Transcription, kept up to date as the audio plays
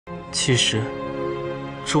其实，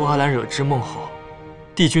周阿兰惹之梦后，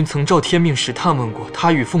帝君曾照天命时探问过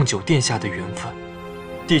他与凤九殿下的缘分。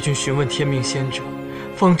帝君询问天命仙者，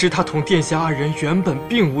方知他同殿下二人原本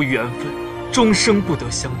并无缘分，终生不得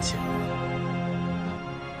相见。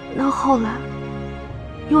那后来，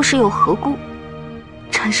又是有何故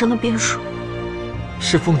产生了变数？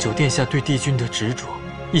是凤九殿下对帝君的执着，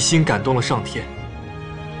一心感动了上天。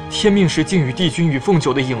天命时竟与帝君与凤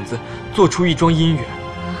九的影子做出一桩姻缘，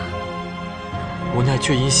无奈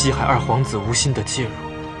却因西海二皇子无心的介入，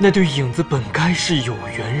那对影子本该是有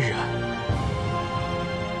缘人，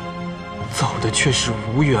走的却是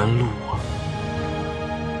无缘路啊！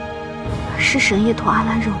是神也托阿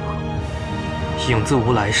兰惹我。影子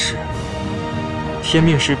无来世，天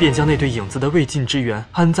命时便将那对影子的未尽之缘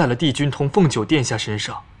安在了帝君同凤九殿下身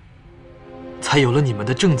上，才有了你们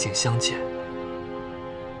的正经相见。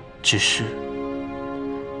只是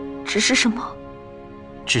什么？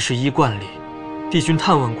只是依惯例，帝君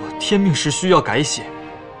探问过天命时需要改写，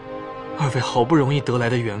二位好不容易得来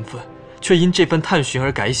的缘分，却因这份探寻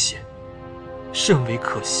而改写，甚为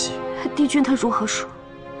可惜。帝君他如何说？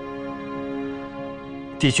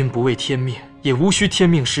帝君不为天命，也无需天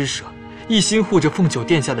命施舍，一心护着凤九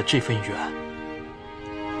殿下的这份缘。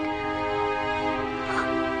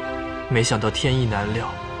没想到天意难料，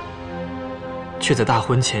却在大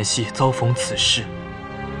婚前夕遭逢此事。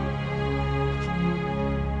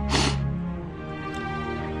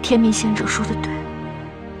天命仙者说的对，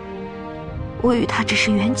我与他只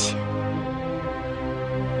是缘浅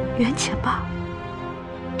罢了。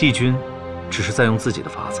帝君只是在用自己的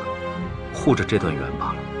法子护着这段缘罢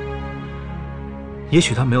了。也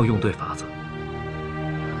许他没有用对法子，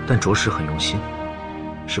但着实很用心，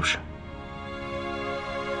是不是？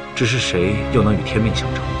只是谁又能与天命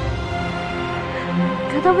相争？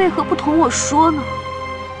可他为何不同我说呢？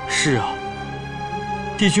是啊，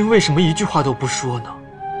帝君为什么一句话都不说呢？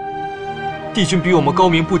帝君比我们高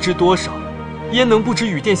明不知多少，焉能不知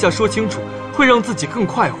与殿下说清楚会让自己更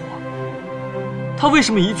快活？他为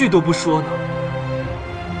什么一句都不说呢？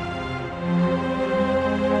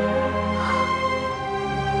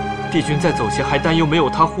帝君在走前还担忧没有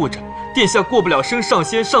他护着，殿下过不了升上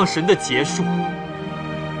仙上神的劫数。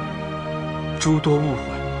诸多误会，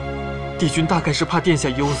帝君大概是怕殿下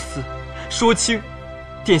忧思，说清，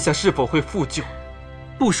殿下是否会复旧；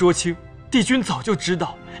不说清，帝君早就知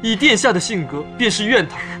道，以殿下的性格，便是怨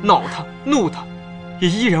他、恼他、怒他，也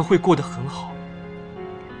依然会过得很好。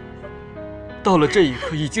到了这一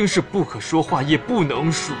刻，已经是不可说话，也不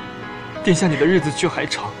能说。殿下，你的日子却还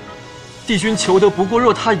长，帝君求的不过，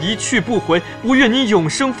若他一去不回，不愿你永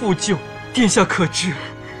生复旧，殿下可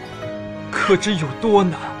知有多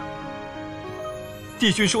难？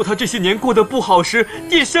帝君说他这些年过得不好时，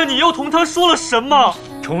殿下你又同他说了什么？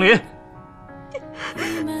重林，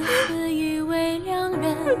你们自以为两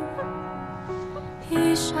人，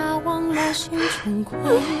一霎忘了心中亏，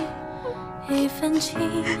一份情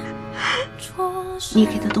着实。你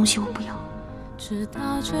给的东西我不要。直到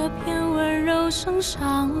这片温柔生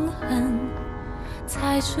伤痕，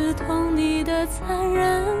才吃透你的残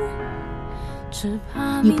忍。只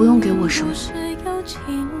怕你不用给我什么，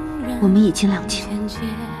我们已经两情。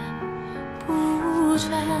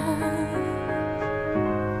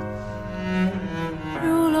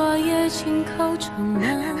如落叶轻口承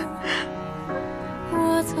认，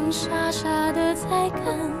我曾傻傻的在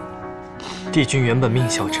跟。帝君原本命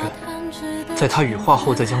小臣，在他羽化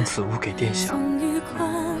后再将此物给殿下，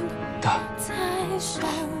但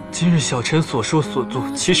今日小臣所说所做，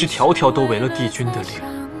其实条条都违了帝君的令，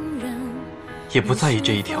也不在意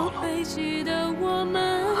这一条了。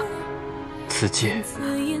此戒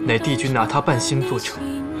乃帝君拿他半心做成，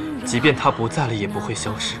即便他不在了，也不会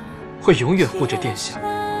消失，会永远护着殿下。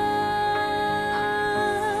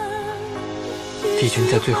帝君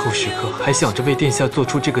在最后时刻还想着为殿下做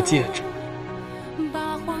出这个戒指，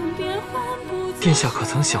殿下可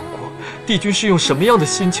曾想过，帝君是用什么样的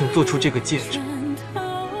心情做出这个戒指？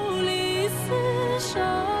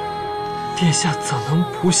殿下怎能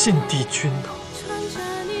不信帝君呢？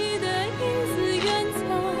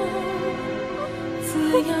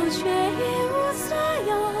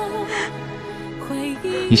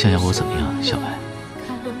你想要我怎么样，小白？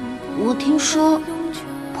我听说，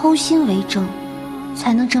剖心为证，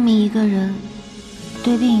才能证明一个人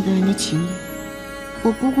对另一个人的情谊。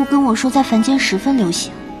我姑姑跟我说，在凡间十分流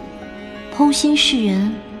行，剖心示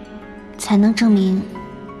人，才能证明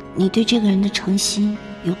你对这个人的诚心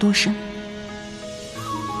有多深。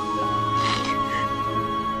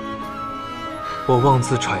我妄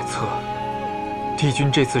自揣测，帝君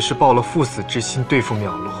这次是抱了赴死之心对付淼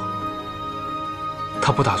洛，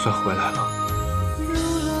他不打算回来了。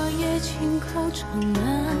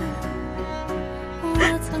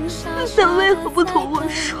他为何不同我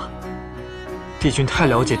说？帝君太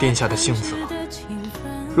了解殿下的性子了。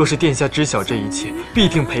若是殿下知晓这一切，必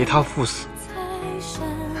定陪他赴死。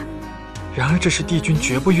然而这是帝君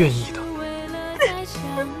绝不愿意的。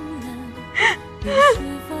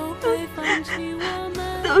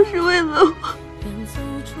都是为了我，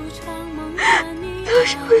都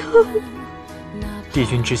是为了我。帝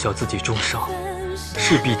君知晓自己重伤，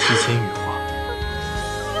势必提前羽化。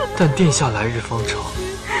但殿下来日方长，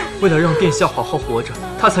为了让殿下好好活着，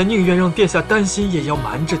他才宁愿让殿下担心，也要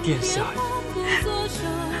瞒着殿下呀。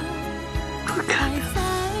不可能，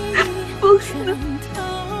不可能！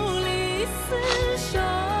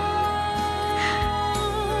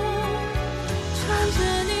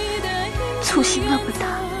粗心那么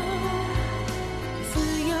大，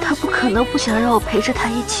他不可能不想让我陪着他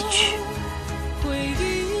一起去。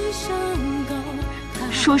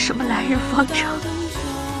说什么来日方长，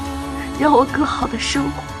让我更好的生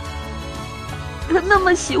活。他那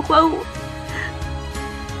么喜欢我，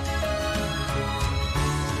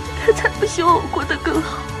他才不希望我过得更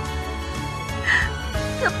好。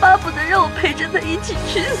他巴不得让我陪着他一起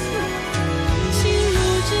去死。情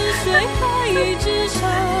如止水，爱已至少。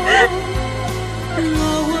若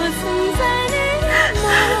我曾在你梦，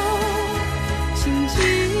请记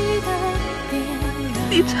得别让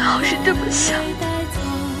你最好是这么想，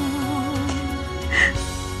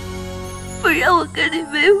不然我跟你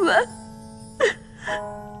没完。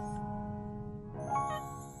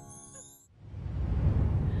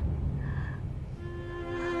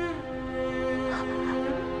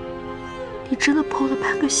你真的剖了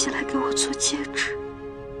半个心来给我做戒指？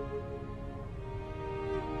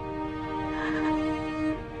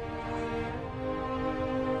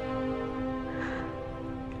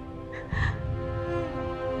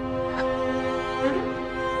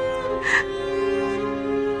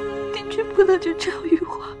帝君不能就这样羽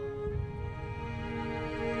化。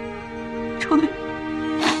周律，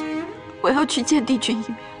我要去见帝君一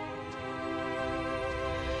面。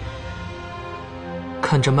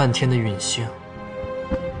看着漫天的陨星，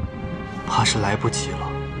怕是来不及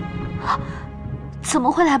了。怎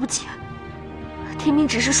么会来不及？天命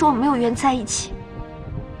只是说我们没有缘在一起，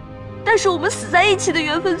但是我们死在一起的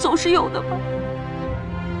缘分总是有的吧？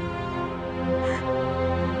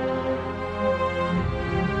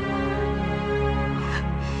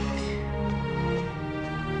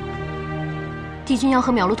帝君要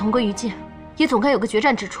和淼鹿同归于尽，也总该有个决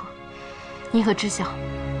战之处。你可知晓，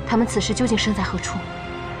他们此时究竟身在何处？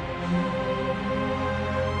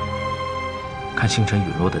看星辰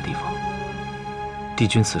陨落的地方，帝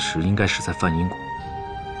君此时应该是在梵音国。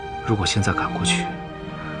如果现在赶过去，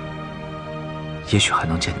也许还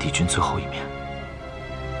能见帝君最后一面。